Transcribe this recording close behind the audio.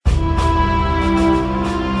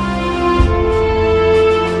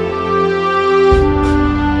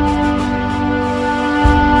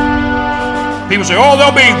people say, oh,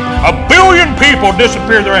 there'll be 1 billion people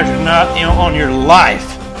disappear the rapture. Not on your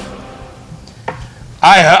life.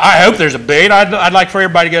 I hope there's a billion. I'd like for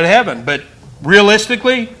everybody to go to heaven. But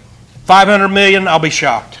realistically, 500 million, I'll be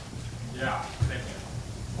shocked. Yeah.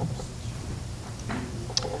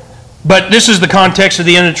 But this is the context of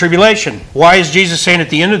the end of the tribulation. Why is Jesus saying at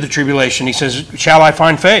the end of the tribulation, he says, shall I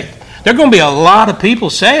find faith? There are going to be a lot of people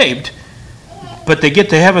saved, but they get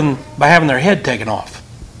to heaven by having their head taken off.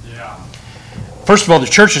 Yeah. First of all, the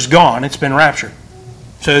church is gone. It's been raptured.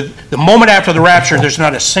 So the moment after the rapture, there's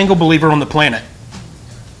not a single believer on the planet.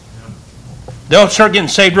 They'll start getting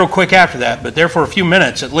saved real quick after that, but there for a few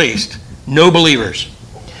minutes at least. No believers.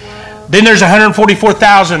 Then there's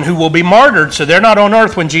 144,000 who will be martyred, so they're not on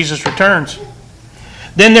earth when Jesus returns.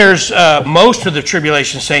 Then there's most of the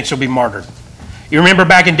tribulation saints will be martyred. You remember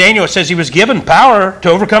back in Daniel, it says he was given power to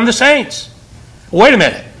overcome the saints. Wait a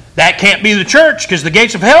minute. That can't be the church, because the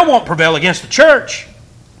gates of hell won't prevail against the church.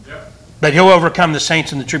 Yep. But he'll overcome the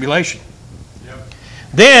saints in the tribulation. Yep.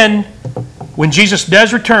 Then, when Jesus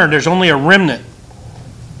does return, there's only a remnant.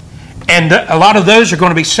 And a lot of those are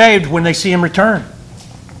going to be saved when they see him return.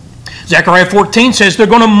 Zechariah 14 says they're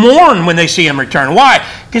going to mourn when they see him return. Why?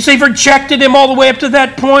 Because they've rejected him all the way up to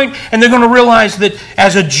that point, and they're going to realize that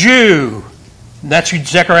as a Jew, that's who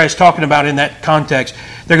Zechariah is talking about in that context,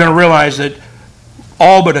 they're going to realize that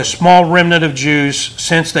all but a small remnant of Jews,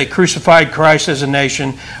 since they crucified Christ as a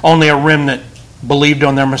nation, only a remnant believed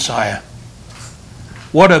on their Messiah.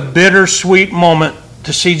 What a bittersweet moment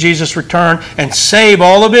to see Jesus return and save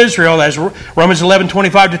all of Israel, as Romans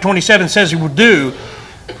 11:25-27 says he will do,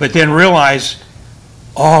 but then realize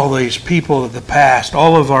all these people of the past,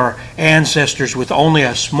 all of our ancestors, with only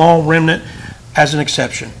a small remnant as an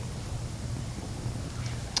exception.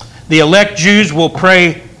 The elect Jews will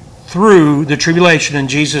pray through the tribulation, and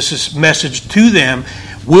Jesus' message to them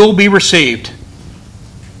will be received.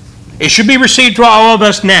 It should be received to all of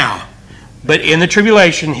us now. But in the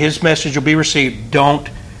tribulation, his message will be received. Don't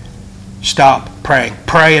stop praying.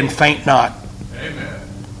 Pray and faint not. Amen.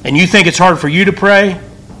 And you think it's hard for you to pray?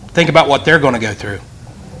 Think about what they're going to go through.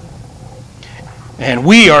 And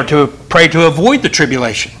we are to pray to avoid the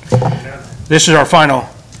tribulation. This is our final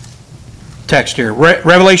text here.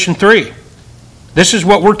 Revelation 3. This is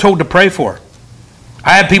what we're told to pray for.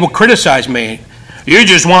 I have people criticize me. You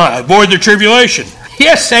just want to avoid the tribulation.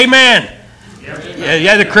 Yes, amen.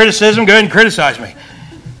 Yeah, the criticism, go ahead and criticize me.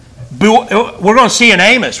 We're going to see in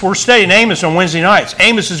Amos. We're studying Amos on Wednesday nights.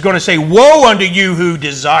 Amos is going to say, woe unto you who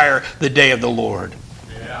desire the day of the Lord.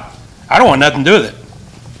 Yeah. I don't want nothing to do with it.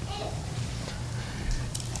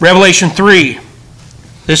 Revelation 3.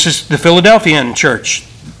 This is the Philadelphian church.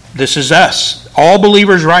 This is us. All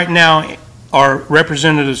believers right now are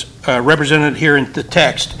represented here in the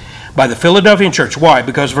text by the Philadelphian church. Why?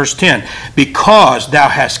 Because verse 10, because thou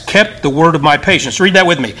hast kept the word of my patience. Read that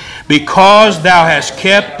with me. Because thou hast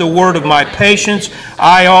kept the word of my patience,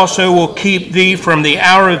 I also will keep thee from the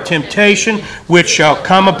hour of temptation, which shall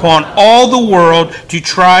come upon all the world to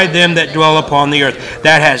try them that dwell upon the earth.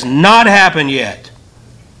 That has not happened yet.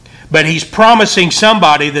 But he's promising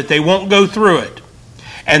somebody that they won't go through it.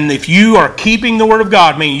 And if you are keeping the word of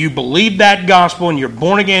God, meaning you believe that gospel and you're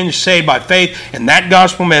born again, you're saved by faith in that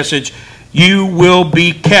gospel message, you will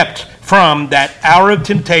be kept from that hour of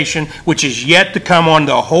temptation which is yet to come on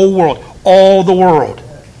the whole world, all the world.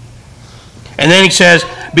 And then he says,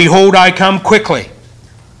 behold, I come quickly.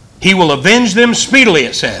 He will avenge them speedily,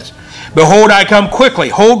 it says. Behold, I come quickly.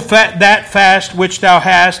 Hold that fast which thou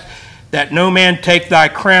hast, that no man take thy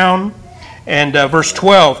crown. And verse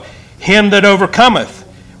 12, him that overcometh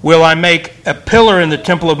will I make a pillar in the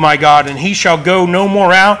temple of my God, and he shall go no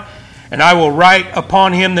more out. And I will write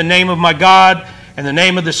upon him the name of my God, and the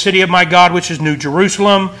name of the city of my God, which is New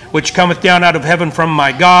Jerusalem, which cometh down out of heaven from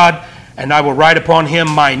my God. And I will write upon him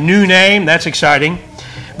my new name. That's exciting.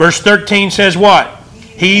 Verse 13 says what?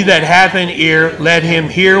 He that hath an ear, let him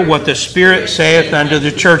hear what the Spirit saith unto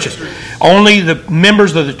the churches. Only the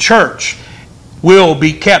members of the church will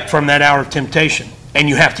be kept from that hour of temptation. And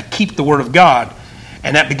you have to keep the word of God.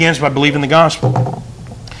 And that begins by believing the gospel.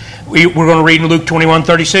 We're going to read in Luke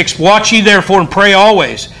 21:36. Watch ye therefore and pray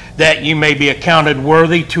always, that ye may be accounted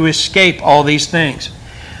worthy to escape all these things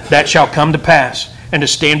that shall come to pass, and to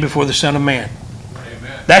stand before the Son of Man.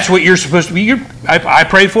 Amen. That's what you're supposed to be. I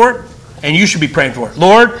pray for it, and you should be praying for it.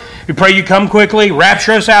 Lord, we pray you come quickly,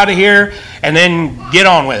 rapture us out of here, and then get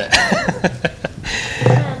on with it.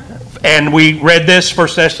 And we read this,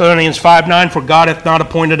 1 Thessalonians 5:9, for God hath not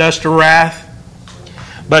appointed us to wrath,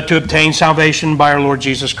 but to obtain salvation by our Lord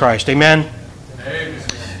Jesus Christ. Amen? Amen.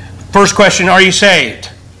 First question, are you saved?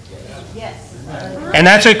 Yes. And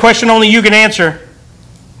that's a question only you can answer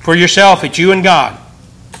for yourself. It's you and God.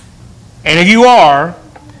 And if you are,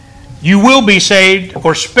 you will be saved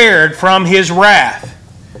or spared from His wrath.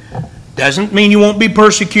 Doesn't mean you won't be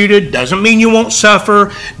persecuted. Doesn't mean you won't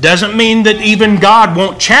suffer. Doesn't mean that even God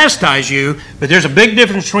won't chastise you. But there's a big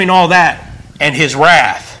difference between all that and His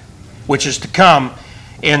wrath, which is to come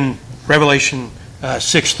in Revelation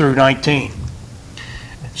 6 through 19.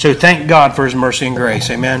 So thank God for His mercy and grace.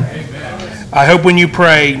 Amen. Amen. I hope when you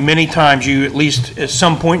pray, many times you at least at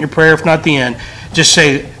some point in your prayer, if not the end, just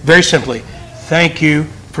say very simply, thank you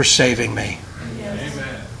for saving me.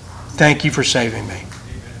 Amen. Thank you for saving me.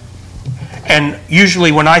 And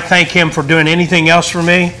usually when I thank Him for doing anything else for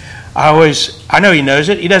me, I know He knows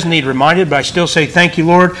it. He doesn't need reminded, but I still say, thank you,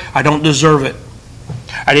 Lord. I don't deserve it.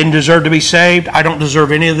 I didn't deserve to be saved. I don't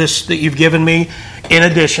deserve any of this that you've given me in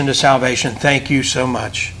addition to salvation. Thank you so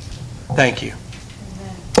much. Thank you.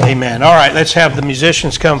 Amen. All right, let's have the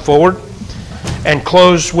musicians come forward and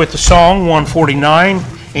close with the song 149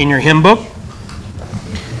 in your hymn book.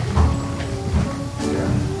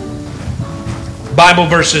 Bible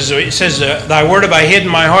verses, it says, thy word have I hid in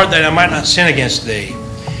my heart that I might not sin against thee.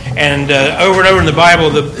 And over and over in the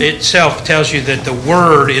Bible itself tells you that the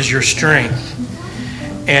word is your strength.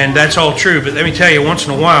 And that's all true. But let me tell you, once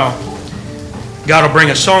in a while, God will bring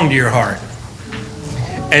a song to your heart.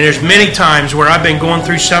 And there's many times where I've been going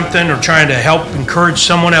through something or trying to help encourage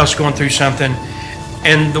someone else going through something.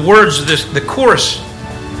 And the words of the chorus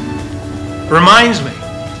reminds me,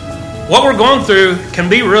 what we're going through can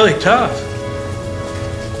be really tough.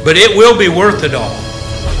 But it will be worth it all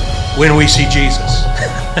when we see Jesus.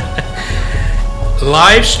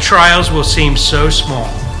 Life's trials will seem so small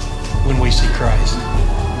when we see Christ.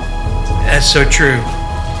 That's so true.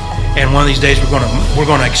 And one of these days we're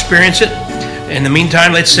going to experience it. In the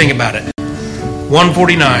meantime, let's sing about it.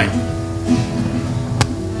 149.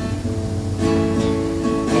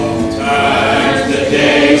 Sometimes the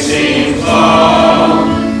day seems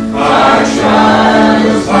long, our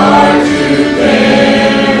trials hard to bear.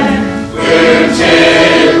 We're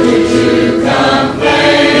tempted to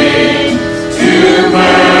complain, to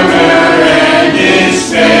murmur and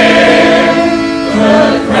despair.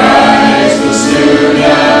 But Christ will soon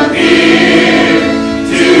appear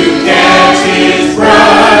to catch His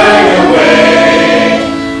bride away.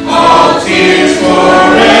 All tears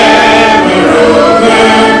forever over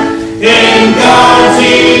in God's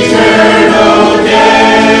eternal day.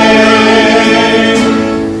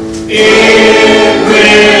 It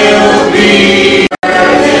will be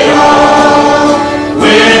worth it all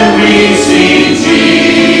when we see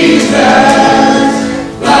Jesus.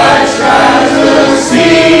 Life's trials will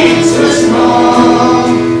seem so small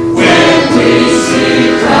when we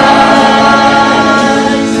see Christ.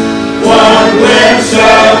 One glimpse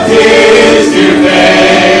of His dear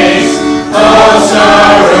face, all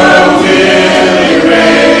sorrow will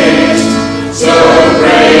erase. So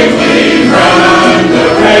bravely run the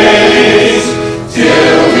race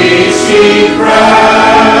till we see Christ.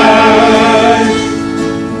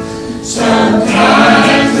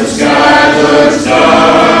 Sometimes the sky looks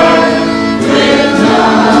dark with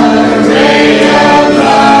not a ray of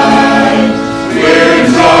light. We're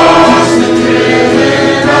tossed and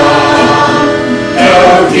driven on, no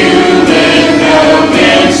human help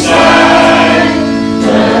inside.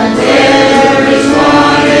 But there is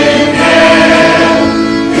one in hell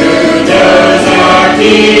who knows our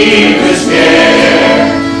deepest care.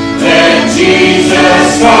 Let Jesus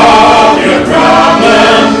solve your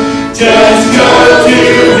problem. Just go to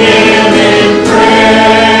Him in prayer.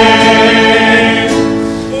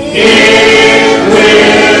 It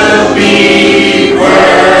will be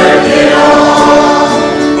worth it all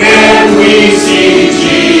when we see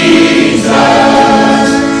Jesus.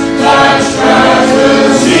 Life's trials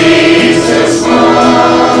will seem so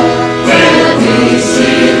small when we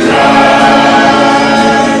see Christ.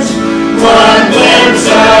 One glimpse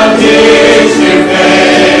of His dear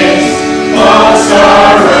face, all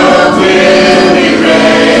sorrow will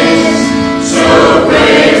erase. So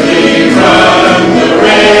bravely run the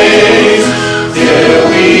race till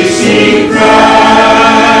we see Christ.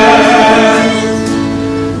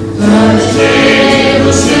 The day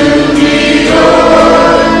will soon be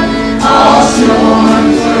o'er, all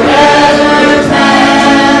storms forever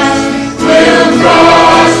past. We'll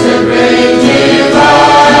cross the great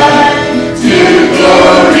divide to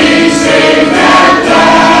glory safe at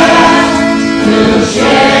last. We'll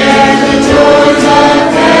share the joys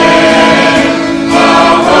of heaven,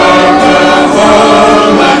 all hope of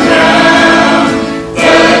home a crown.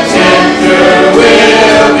 The tempter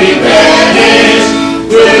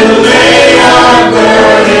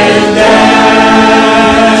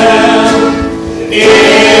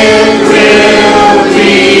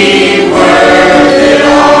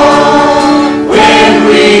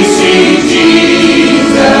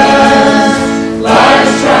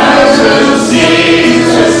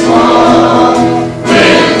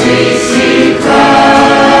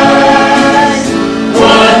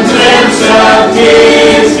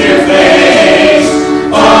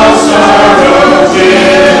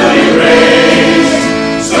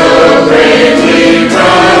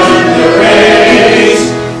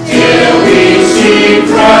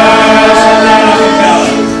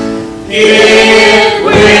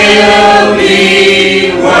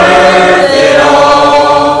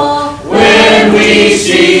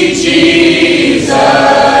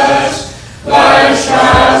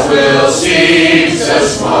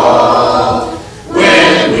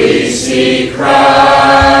we see Christ.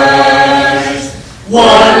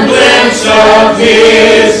 One glimpse of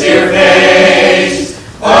his dear face,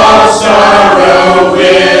 all sorrow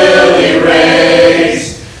will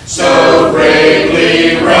erase. So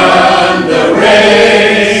bravely run the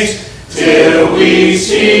race, till we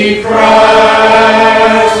see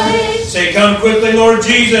Christ. Say, come quickly, Lord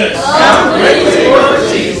Jesus. Come quickly, Lord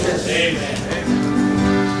Jesus. Amen.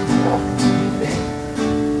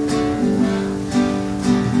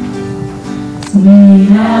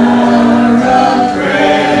 Sweet hour of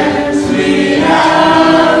prayer, sweet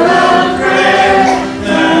hour of prayer,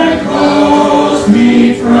 that calls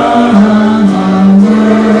me from a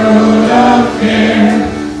world of care,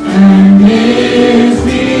 and bids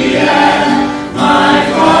me at my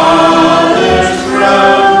Father's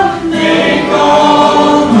throne, make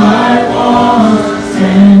all my wants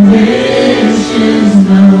and wishes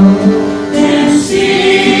known. In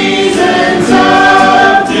seasons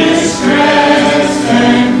of distress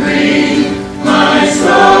and grief, my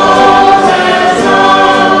soul has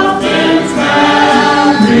often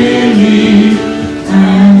found relief,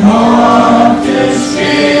 and oft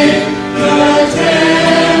escaped the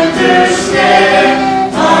tender snare.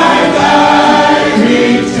 My guide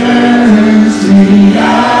returns, sweet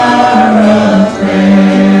hour of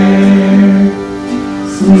prayer.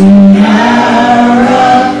 Sweet hour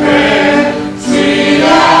of prayer, sweet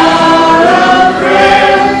hour of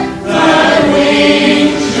prayer, thy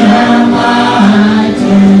wings shall my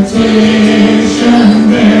petition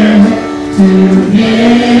bear, to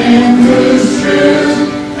him whose truth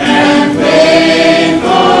and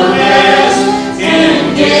faithfulness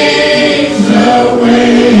engage the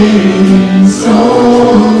waiting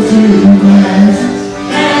soul to bless.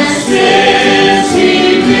 And since he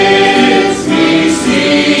bids me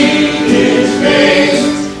seek his face,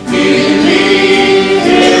 believe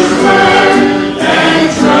his word, and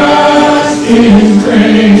trust his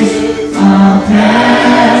grace, I'll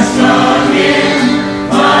cast on him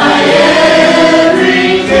my every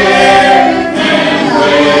care, and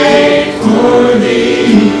wait for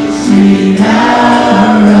thee, sweet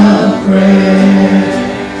hour of prayer.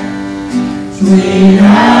 Sweet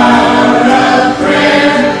hour of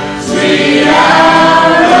prayer, sweet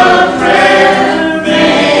hour of prayer,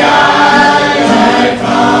 may I thy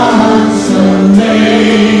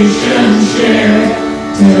consolation share,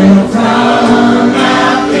 till from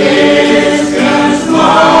Mount Pisgah's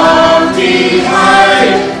lofty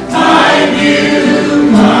height I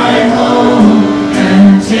view my home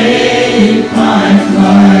and take my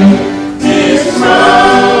flight. This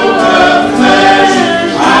robe of flesh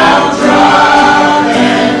I'll drop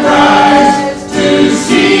and rise, to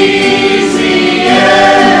seize the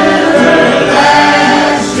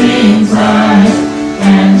everlasting prize,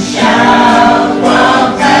 and shout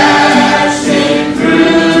while passing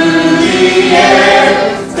through the air,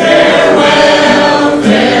 farewell,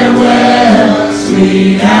 farewell,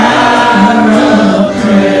 sweet hour of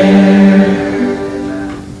prayer.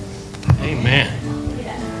 Amen.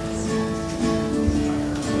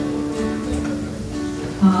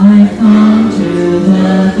 I come to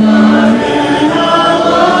the garden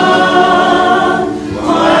alone,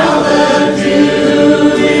 while the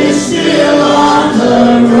dew is still on the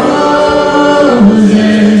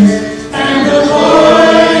roses, and the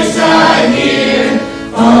voice I hear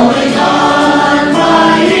falling on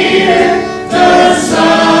my ear, the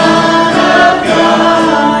Son of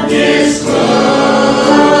God discloses,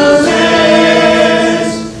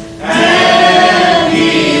 and he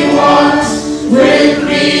walks with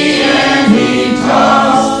me, and he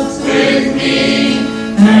talks with me,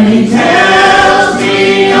 and he tells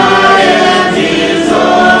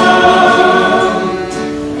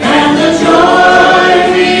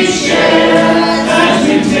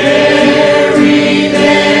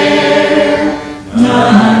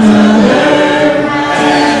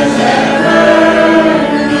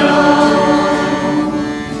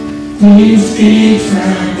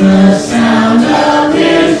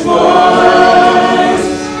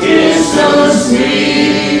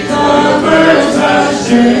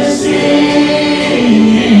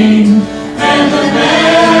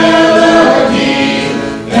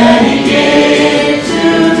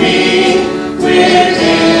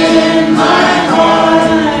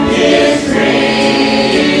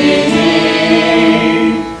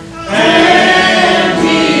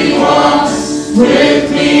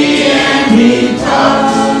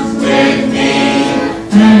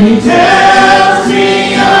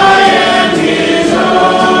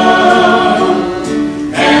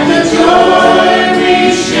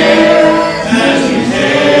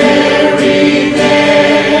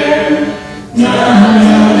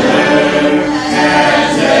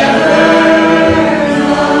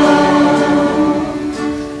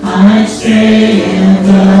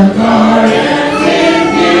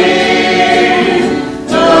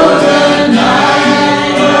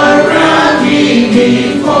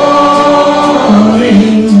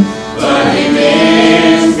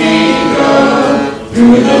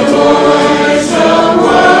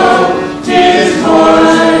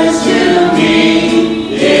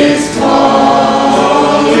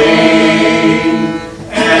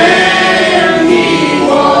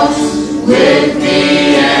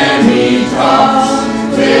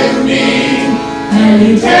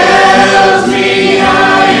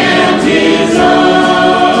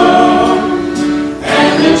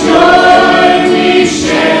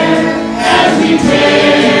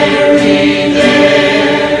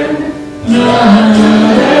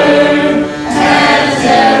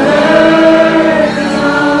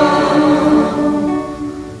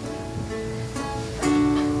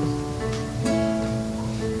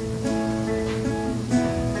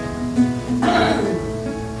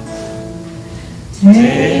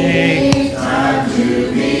Take time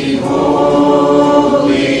to be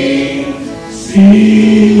holy.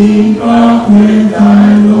 Seek walk with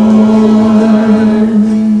thy Lord.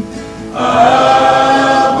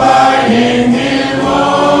 Abiding in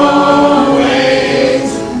always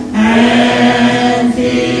and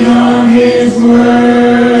feed on his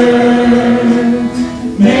word.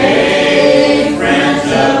 Make friends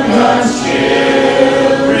of God's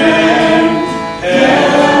children.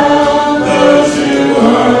 Help those who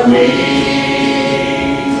are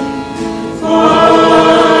weak.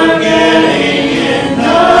 Forgetting in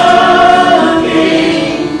nothing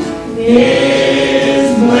his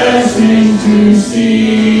blessing to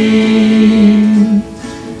see.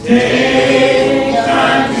 Take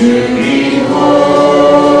time to be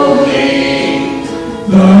holy.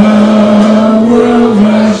 The world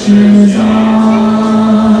rushes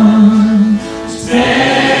on.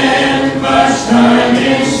 Spend much time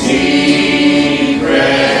in secret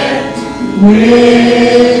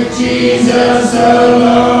with Jesus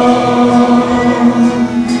alone.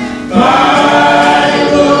 By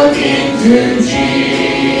looking to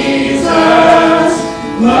Jesus,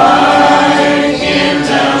 like him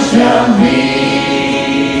thou shalt be.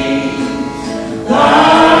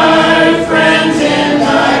 Thy friends in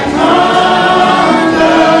thy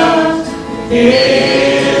conduct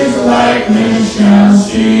his likeness shall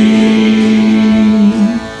see.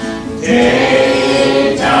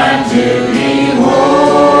 Take time to be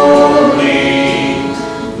holy.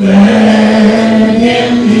 Let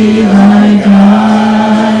him be thy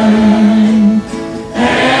guide.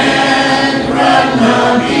 And run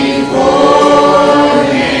not before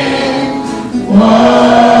him,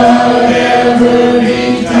 whatever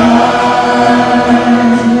betide.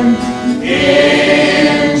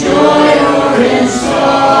 In joy or in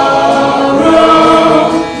sorrow,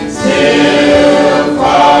 still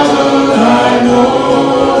follow thy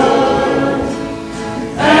Lord.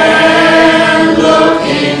 And look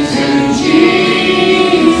into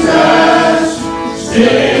Jesus,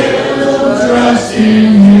 still trust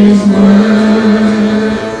in his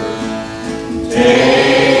word.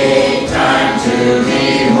 Take time to be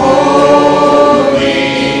holy.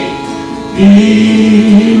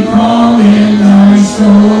 Be calm in thy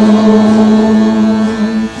soul.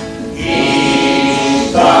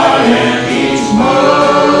 Each thought and each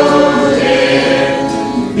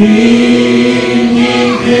motive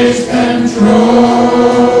beneath his control.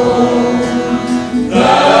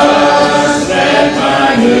 Thus led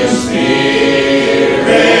by his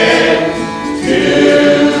Spirit to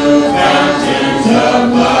fountains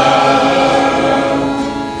of love,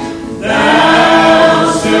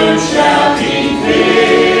 thou soon shalt be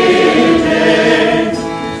fitted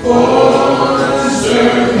for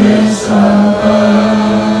service of